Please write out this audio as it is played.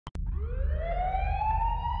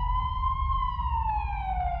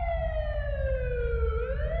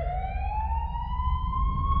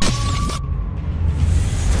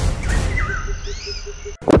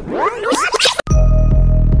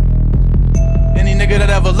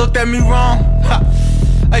ever looked at me wrong. Ha.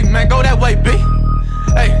 Hey man, go that way, B.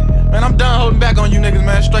 Hey, man, I'm done holding back on you niggas,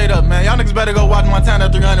 man, straight up, man. Y'all niggas better go watch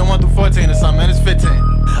Montana 300 1-14 or something, man. It's 15.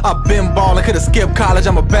 I've been ballin', coulda skipped college,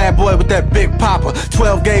 I'm a bad boy with that big popper.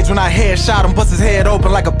 12 gauge when I headshot him, bust his head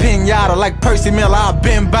open like a pinata. Like Percy Miller, I've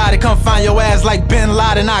been body, come find your ass like Bin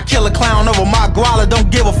Laden. I kill a clown over my guala, don't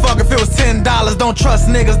give a fuck if it was $10. Don't trust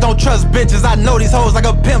niggas, don't trust bitches, I know these hoes like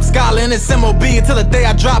a pimp scholar. And it's MOB until the day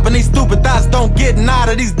I drop, and these stupid thoughts don't get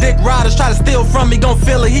nada. These dick riders try to steal from me, gon'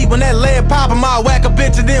 feel the heat when that lead pop 'em. I whack a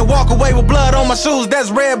bitch and then walk away with blood on my shoes, that's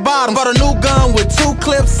red bottom. Bought a new gun with 2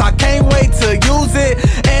 clips, I can't wait to use it.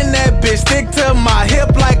 And that bitch stick to my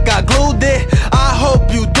hip like I glued it. I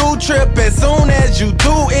hope you do trip as soon as you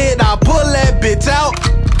do it. I'll pull that bitch out.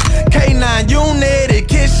 K9 unit, it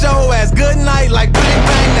kiss your ass goodnight like bang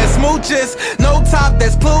bang, that's smooches. No top,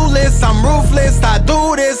 that's clueless, I'm ruthless, I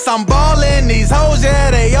do this, I'm ballin'. These hoes,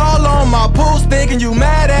 yeah, they all on my pool stick. And you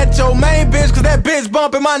mad at your main bitch, cause that bitch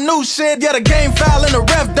bumpin' my new shit. Yeah, the game foul and the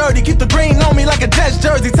ref dirty, keep the green on me like a Jets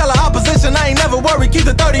jersey. Tell the opposition I ain't never worried, keep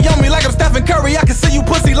the 30 on me like I'm Stephen Curry. I can see you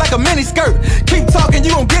pussy like a mini skirt. Keep talking,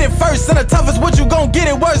 you gon' get it first, and the toughest what you gon' get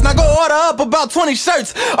it worse. Now go order up about 20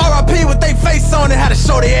 shirts, RIP with they face on it. How to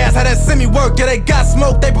show they ass, how that semi work, yeah, they got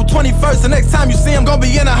smoked April 21st. The next time you see them, gon'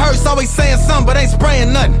 be in a hearse, always saying something but ain't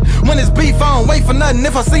spraying nothing. When it's beef, I don't wait for nothing.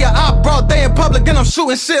 If I see a op broad day in public, then I'm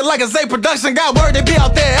shooting shit like a Zay production. Got word they be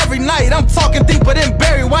out there every night, I'm talking deeper than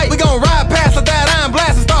Barry White. We gon' ride past with that iron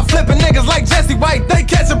blast and start flipping niggas like Jesse White. They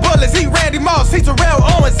catching bullets, he Randy Moss, he Terrell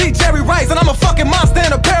Owens, he Jerry Rice. And I'm a fucking monster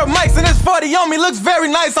in a pair of mics, and this 40 on me looks very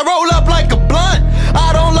nice. I roll up like a blunt,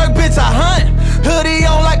 I don't lurk, bitch, I hunt. Hoodie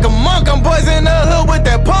on like a monk, I'm boys in the hood with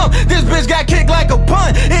that pump. This bitch got kicked like a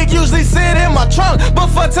punt, it usually sit in my trunk, but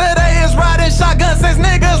for today it's riding shotgun since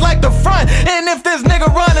niggas like the front. And if this nigga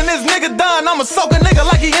run and this nigga done, I'ma soak a nigga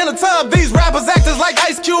like he in a tub. These rappers actors like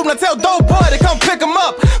Ice Cube, now tell Dope Boy to come pick him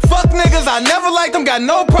up. Fuck niggas, I never liked them, got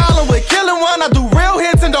no problem with killing one. I do real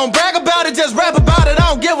hits and don't brag about it, just rap about it, I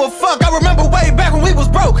don't give a fuck. I remember way back when we was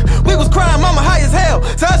broke, we was crying mama high as hell.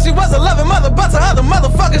 To her she was a loving mother, but to other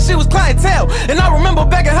motherfuckers she was clientele. And I remember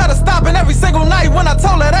begging her to stop, and every single night when I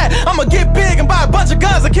told her that I'ma get big and buy a bunch of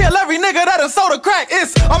guns and kill every nigga that done sold a crack.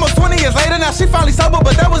 It's almost 20 years later, now she finally sober,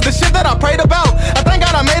 but that was the shit that I prayed about. I thank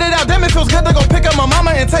God I made it out, damn it feels good to go pick up my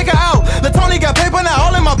mama and take her out. The Tony got paper now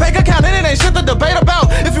all in my bank account, and it ain't shit to debate about.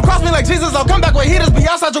 If you cross me like Jesus, I'll come back with heaters, be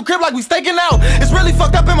outside your crib like we staking out. It's really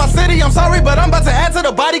fucked up in my city, I'm sorry, but I'm about to add to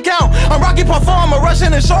the body count. I'm Rocky Part 4, I'm a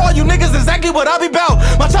Russian, and show all you niggas exactly what I be bout.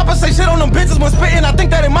 My chopper say shit on them bitches when spitting, I think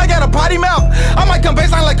that it might got a potty mouth. I might come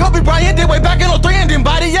baseline like Kobe Bryant did way back in 03 and then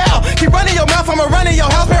body out. Keep running your mouth, I'ma run in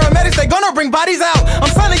your house, paramedics, they gonna bring bodies out.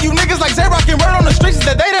 I'm signing you niggas like J-Rock and word on the streets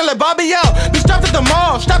that they didn't let Bobby out. Be strapped at the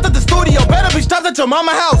mall, strapped at the studio, better be strapped at your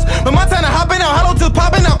mama house. But Montana hopping out, hollow till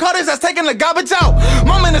popping out, caught his ass taking the garbage out.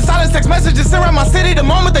 Moment in silence, text messages sent around my city the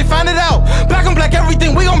moment they find it out. Black on black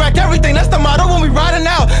everything, we gon' back everything, that's the motto when we riding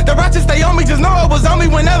out. The ratchet stay on me, just know it was on me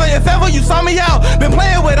whenever, if ever you saw me out. Been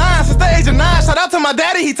playing with iron since the age of 9, shout out to my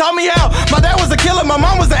daddy, he taught me how. My dad was a killer, my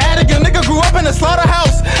mom was an addict, your nigga grew up in a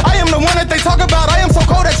slaughterhouse. I am the one that they talk about, I am so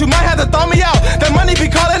cold that you might have to throw me out. That money be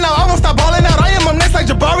calling out, I won't stop balling out, I am up next like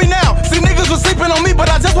Jabari now. See niggas was sleeping on me, but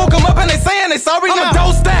I just woke them up and they saying they sorry now. I'm a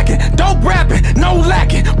dope stacking, dope rapping, no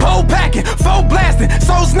lacking, pole packing, foe blasting,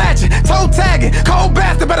 soul snatching, toe tagging, cold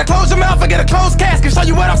bastard, better close your mouth and get a closed casket. Show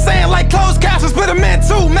you what I'm saying like closed captions, split them in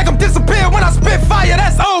two, make them disappear when I spit fire,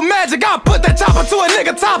 that's old magic. I put that chopper to a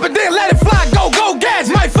nigga top and then let it fly, go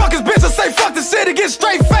gadget. Might fuck his bitch or say fuck the shit and get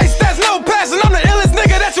straight face, that's no passion. I'm the illest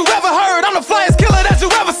nigga that you ever heard, I'm the flyest killer that you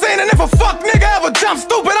ever seen. And if a fuck nigga ever jump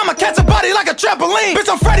stupid, I'ma catch a body like a trampoline. Bitch,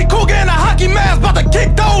 I'm Freddy Krueger in a hockey mask, bout to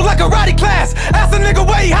kick those like a karate class. Ask a nigga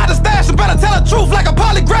where he hide the stash, and better tell the truth like a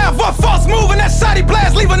polygraph. What false move and that shoddy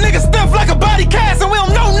blast, leave a nigga stiff like a body cast. And we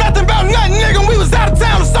don't know nothing about nothing, nigga, we was out of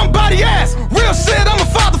town to somebody ass. Real shit, I'm a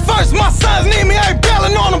father first, my sons need me, I ain't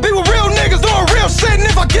bailing on them. Be with real niggas doing real shit, and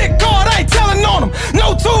if I get caught, I ain't telling on them.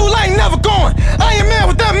 No tool, I ain't never going, I ain't man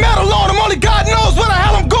with that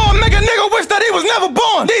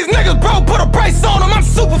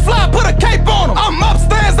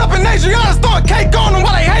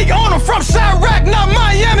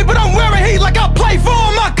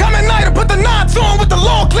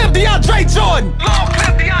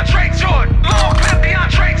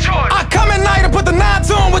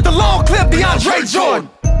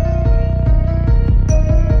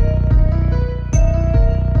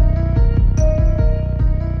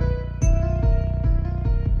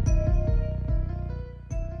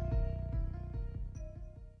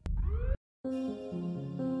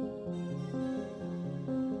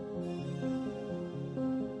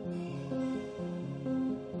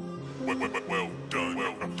Well done.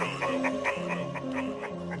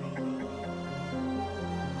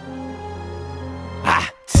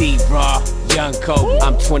 T-Raw, Young Kobe,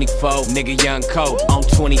 I'm 24, nigga Young Kobe. On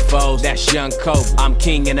 24, that's Young Kobe. I'm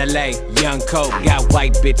king in LA, Young Kobe. Got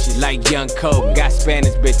white bitches like Young Kobe. Got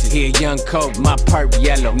Spanish bitches, here Young Kobe. My perp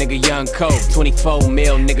yellow, nigga Young Kobe. 24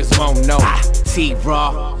 mil, niggas won't know me.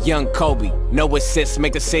 T-Raw, Young Kobe. No assist,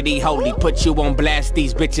 make the city holy. Put you on blast,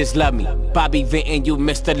 these bitches love me. Bobby Vinton, you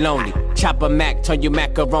Mr. Lonely. Chopper Mac, turn you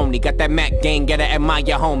macaroni. Got that Mac gang, gotta admire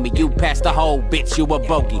homie. You passed the whole bitch, you a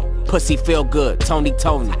bogey. Pussy feel good, Tony.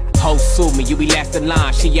 Ho sue me, you be last in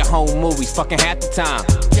line. She your home movies, fucking half the time.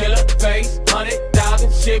 Killer face,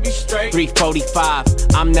 100,000, shit be straight.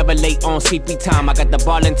 345, I'm never late on CP time. I got the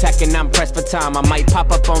ball intact and I'm pressed for time. I might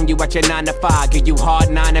pop up on you at your 9 to 5. Give you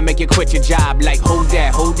hard 9 and make you quit your job. Like who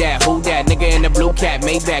that, who that, who that? Nigga in the blue cat,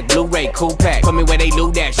 Maybach, Blu-ray, cool pack. Put me where they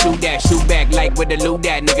loot that, shoot back. Like with the loot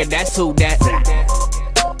that, nigga, that's who that.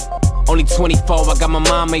 Only 24, I got my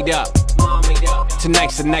mind made up.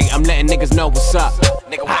 Tonight's the night, I'm letting niggas know what's up.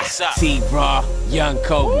 Nigga, what's up? T-Raw, Young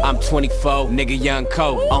Kobe. I'm 24, nigga Young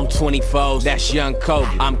Kobe. On 24, that's Young Kobe.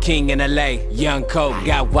 I'm king in LA, Young Kobe.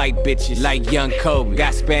 Got white bitches like Young Kobe.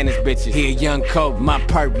 Got Spanish bitches, here Young Kobe. My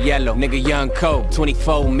perp yellow, nigga Young Kobe.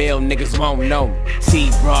 24 mil, niggas won't know me.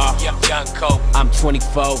 T-Raw, Young Kobe. I'm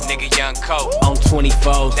 24, nigga Young Kobe. On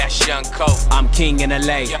 24, that's Young Kobe. I'm king in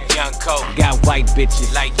LA, Young Kobe. Got white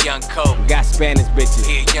bitches like Young Kobe. Got Spanish bitches,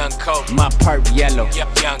 here Young Kobe. My perp yellow,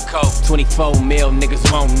 Young Kobe. 24 mil, niggas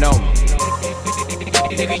won't know me.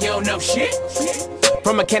 Nigga, you don't know shit.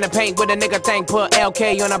 From a can of paint with a nigga thing, put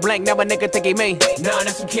LK on a blank, now a nigga think he me. Nah,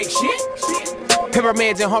 that's some kick shit.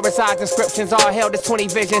 Pyramids and horror size inscriptions, all held as 20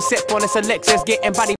 vision. Sip on this elixir, getting body